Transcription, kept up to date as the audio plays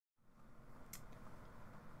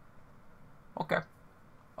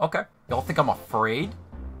Okay. Y'all think I'm afraid?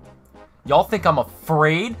 Y'all think I'm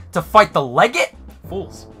afraid to fight the Legate?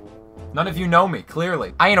 Fools. None of you know me,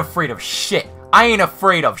 clearly. I ain't afraid of shit. I ain't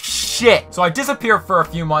afraid of shit. So I disappear for a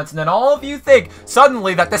few months, and then all of you think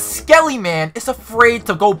suddenly that the Skelly Man is afraid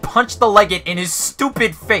to go punch the Legate in his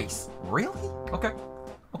stupid face. Really? Okay.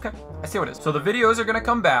 Okay. I see what it is. So the videos are gonna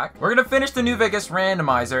come back. We're gonna finish the New Vegas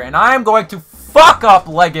randomizer, and I'm going to fuck up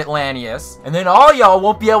Legate Lanius, and then all y'all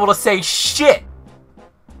won't be able to say shit.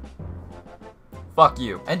 Fuck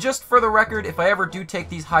you. And just for the record, if I ever do take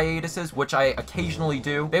these hiatuses, which I occasionally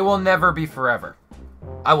do, they will never be forever.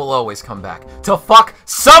 I will always come back to fuck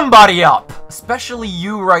somebody up. Especially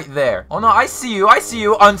you right there. Oh no, I see you,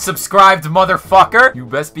 unsubscribed motherfucker. You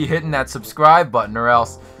best be hitting that subscribe button or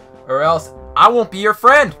else I won't be your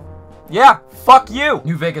friend. Yeah, fuck you.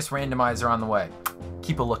 New Vegas randomizer on the way.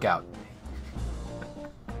 Keep a lookout.